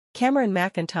Cameron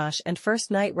Mackintosh and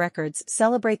First Night Records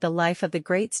celebrate the life of the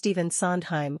great Stephen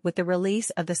Sondheim with the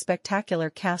release of the spectacular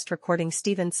cast recording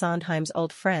Stephen Sondheim's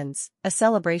Old Friends, a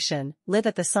celebration, live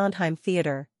at the Sondheim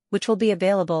Theatre, which will be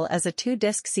available as a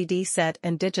 2-disc CD set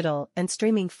and digital and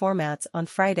streaming formats on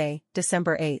Friday,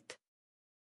 December 8.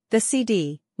 The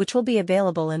CD, which will be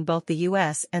available in both the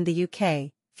US and the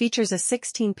UK, features a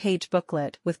 16-page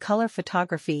booklet with color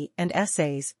photography and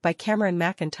essays by Cameron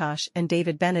Mackintosh and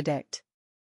David Benedict.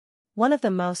 One of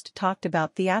the most talked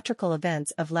about theatrical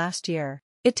events of last year.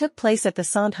 It took place at the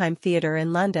Sondheim Theatre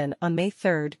in London on May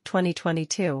 3,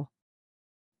 2022.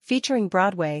 Featuring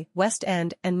Broadway, West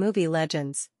End and movie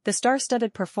legends, the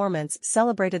star-studded performance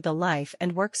celebrated the life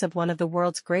and works of one of the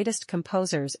world's greatest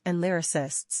composers and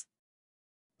lyricists.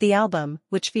 The album,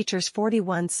 which features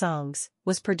 41 songs,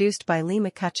 was produced by Lee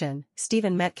McCutcheon,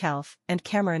 Stephen Metcalfe, and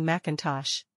Cameron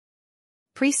Mackintosh.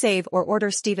 Pre-save or order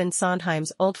Stephen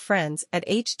Sondheim's Old Friends at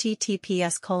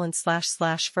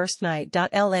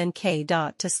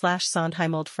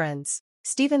https://firstnight.lnk.to/Sondheim Old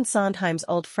Stephen Sondheim's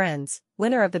Old Friends,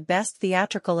 winner of the Best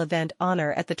Theatrical Event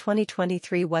honor at the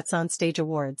 2023 What's on Stage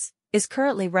Awards, is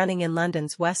currently running in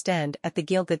London's West End at the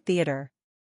Gielgud Theatre.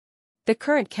 The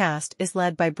current cast is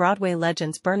led by Broadway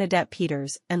legends Bernadette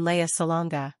Peters and Lea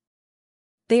Salonga.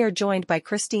 They are joined by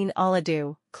Christine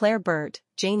Aladu, Claire Burt,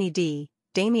 Janie D.,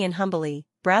 Damien Humbley,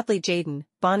 Bradley Jaden,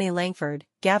 Bonnie Langford,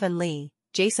 Gavin Lee,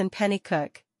 Jason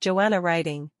Pennycook, Joanna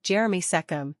Riding, Jeremy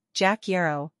Seckham, Jack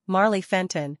Yarrow, Marley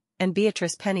Fenton, and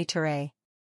Beatrice Penny-Ture.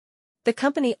 The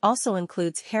company also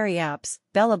includes Harry Apps,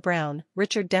 Bella Brown,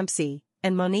 Richard Dempsey,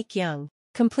 and Monique Young,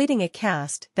 completing a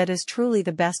cast that is truly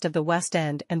the best of the West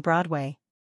End and Broadway.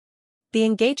 The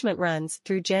engagement runs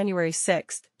through January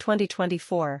 6,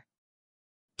 2024.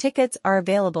 Tickets are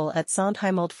available at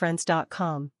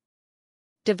SondheimOldFriends.com.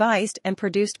 Devised and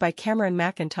produced by Cameron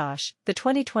Mackintosh, the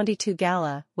 2022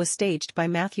 gala was staged by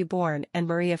Matthew Bourne and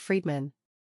Maria Friedman.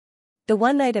 The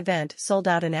one-night event sold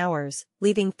out in hours,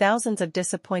 leaving thousands of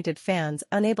disappointed fans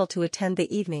unable to attend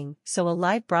the evening, so a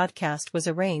live broadcast was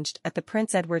arranged at the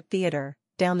Prince Edward Theatre,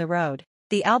 down the road.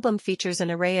 The album features an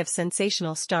array of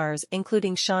sensational stars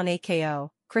including Sean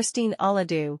Ako, Christine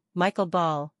Aladu, Michael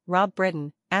Ball, Rob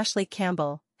Brydon, Ashley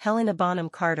Campbell, Helena Bonham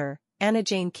Carter, Anna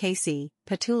Jane Casey,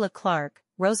 Petula Clark,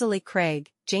 Rosalie Craig,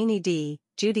 Janie D.,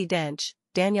 Judi Dench,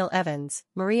 Daniel Evans,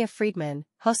 Maria Friedman,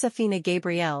 Josefina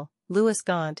Gabriel, Louis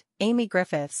Gaunt, Amy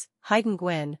Griffiths, Hayden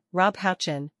Gwynn, Rob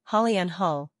Houchin, Holly Ann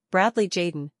Hull, Bradley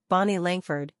Jaden, Bonnie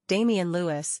Langford, Damian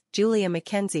Lewis, Julia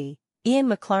Mackenzie, Ian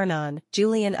McLarnon,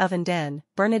 Julian Ovenden,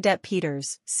 Bernadette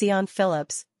Peters, Sion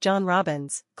Phillips, John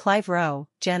Robbins, Clive Rowe,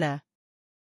 Jenna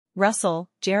Russell,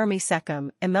 Jeremy Seckham,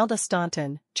 Imelda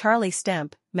Staunton, Charlie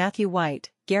Stemp, Matthew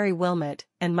White, Gary Wilmot,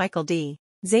 and Michael D.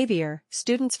 Xavier,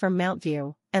 students from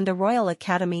Mountview, and the Royal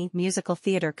Academy Musical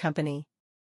Theatre Company.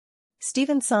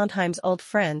 Stephen Sondheim's Old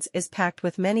Friends is packed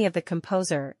with many of the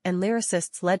composer and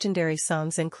lyricist's legendary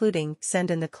songs including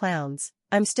Send in the Clowns,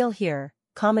 I'm Still Here,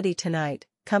 Comedy Tonight,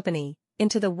 Company,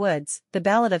 Into the Woods, The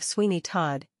Ballad of Sweeney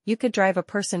Todd, You Could Drive a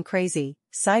Person Crazy,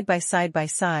 Side by Side by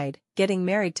Side, Getting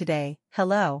Married Today,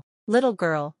 Hello, Little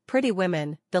Girl, Pretty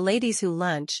Women, The Ladies Who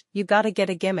Lunch, You Gotta Get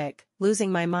a Gimmick,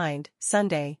 Losing My Mind,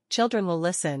 Sunday, Children Will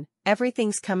Listen,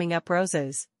 Everything's Coming Up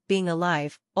Roses, Being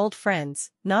Alive, Old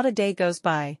Friends, Not a Day Goes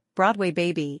By, Broadway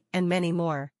Baby, and many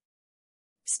more.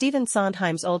 Stephen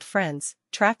Sondheim's Old Friends,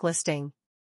 track listing.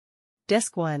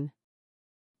 Disc 1.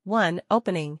 1.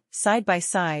 Opening, Side by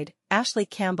Side, Ashley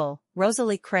Campbell,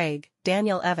 Rosalie Craig,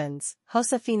 Daniel Evans,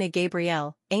 Josefina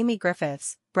Gabriel, Amy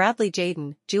Griffiths, Bradley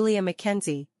Jaden, Julia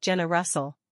Mackenzie, Jenna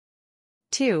Russell.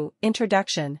 2.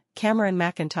 Introduction, Cameron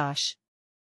Mackintosh.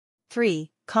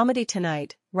 3. Comedy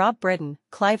Tonight, Rob Brydon,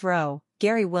 Clive Rowe,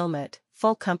 Gary Wilmot,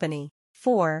 Full Company.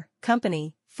 4.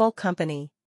 Company, Full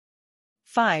Company.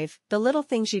 5. The Little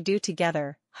Things You Do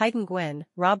Together, Hayden Gwynn,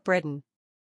 Rob Brydon.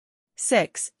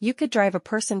 6. You Could Drive a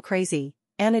Person Crazy,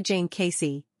 Anna Jane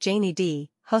Casey, Janie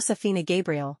D., Josefina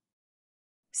Gabriel.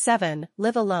 7.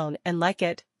 Live Alone and Like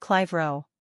It, Clive Rowe.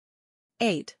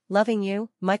 8. Loving You,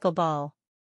 Michael Ball.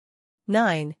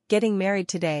 9. Getting Married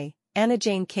Today, Anna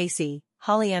Jane Casey,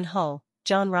 Holly Ann Hull,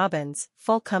 John Robbins,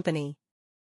 Full Company.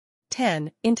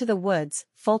 10. Into the Woods,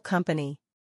 Full Company.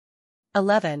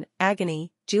 11.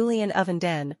 Agony, Julian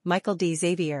Ovenden, Michael D.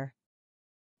 Xavier.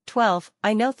 12.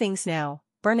 I Know Things Now,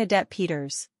 Bernadette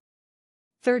Peters.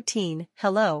 13.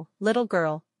 Hello, Little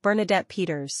Girl, Bernadette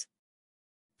Peters.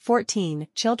 14.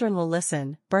 Children Will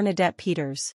Listen, Bernadette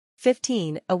Peters.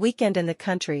 15. A Weekend in the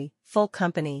Country, Full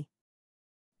Company.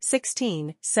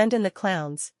 16. Send in the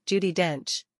Clowns, Judi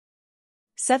Dench.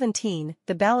 17.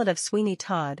 The Ballad of Sweeney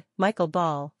Todd, Michael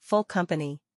Ball, Full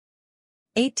Company.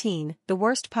 18. The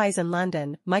Worst Pies in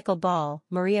London, Michael Ball,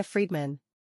 Maria Friedman.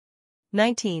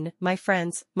 19. My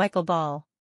Friends, Michael Ball.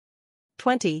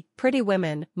 20. Pretty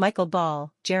Women, Michael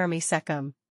Ball, Jeremy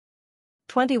Seckham.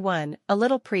 21. A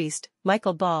Little Priest,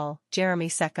 Michael Ball, Jeremy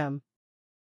Seckham.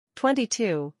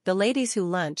 22. The Ladies Who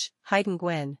Lunch, Hayden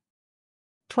Gwynn.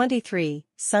 23.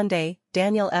 Sunday,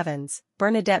 Daniel Evans,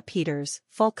 Bernadette Peters,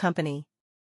 full company.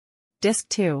 Disc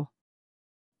 2.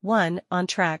 1.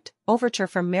 Entr'acte, Overture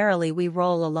from Merrily We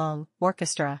Roll Along,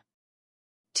 Orchestra.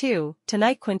 2.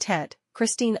 Tonight Quintet,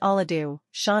 Christine Oladou,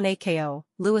 Sean Ako,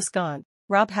 Louis Gaunt,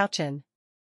 Rob Houchin.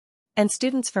 And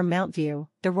Students from Mountview,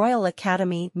 the Royal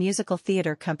Academy Musical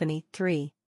Theatre Company,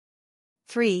 3.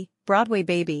 3. Broadway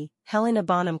Baby, Helena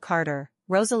Bonham Carter,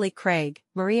 Rosalie Craig,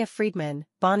 Maria Friedman,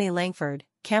 Bonnie Langford,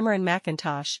 Cameron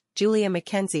Mackintosh, Julia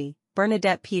Mackenzie,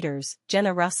 Bernadette Peters,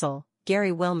 Jenna Russell,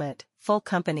 Gary Wilmot, full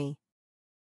company.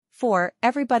 4.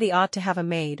 Everybody Ought to Have a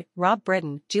Maid, Rob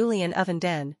Britton, Julian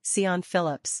Ovenden, Sion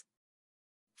Phillips.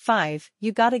 5.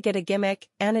 You Gotta Get a Gimmick,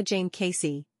 Anna Jane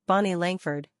Casey, Bonnie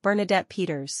Langford, Bernadette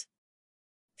Peters.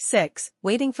 6.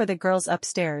 Waiting for the Girls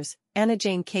Upstairs, Anna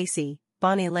Jane Casey,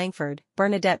 Bonnie Langford,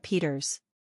 Bernadette Peters.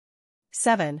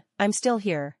 7. I'm Still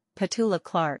Here, Petula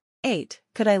Clark. 8.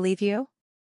 Could I Leave You?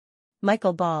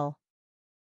 Michael Ball.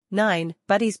 9.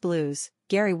 Buddy's Blues,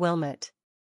 Gary Wilmot.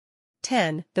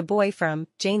 10. The Boy from,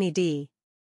 Janie D.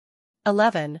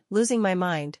 11. Losing My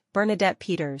Mind, Bernadette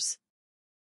Peters.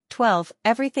 12.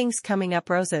 Everything's Coming Up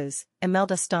Roses,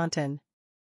 Imelda Staunton.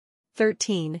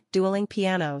 13. Dueling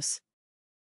Pianos.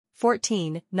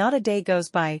 14. Not a Day Goes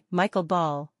By, Michael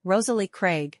Ball, Rosalie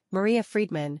Craig, Maria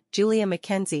Friedman, Julia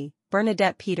Mackenzie,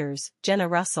 Bernadette Peters, Jenna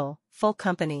Russell, full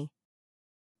company.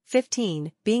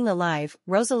 15. Being Alive,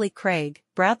 Rosalie Craig,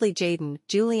 Bradley Jaden,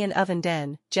 Julian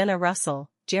Ovenden, Jenna Russell,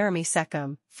 Jeremy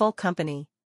Seckham, full company.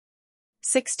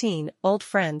 16. Old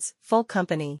Friends, full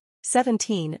company.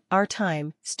 17. Our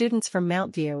Time, Students from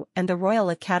Mountview and the Royal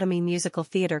Academy Musical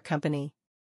Theatre Company.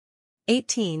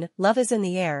 18. Love is in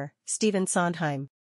the Air, Stephen Sondheim.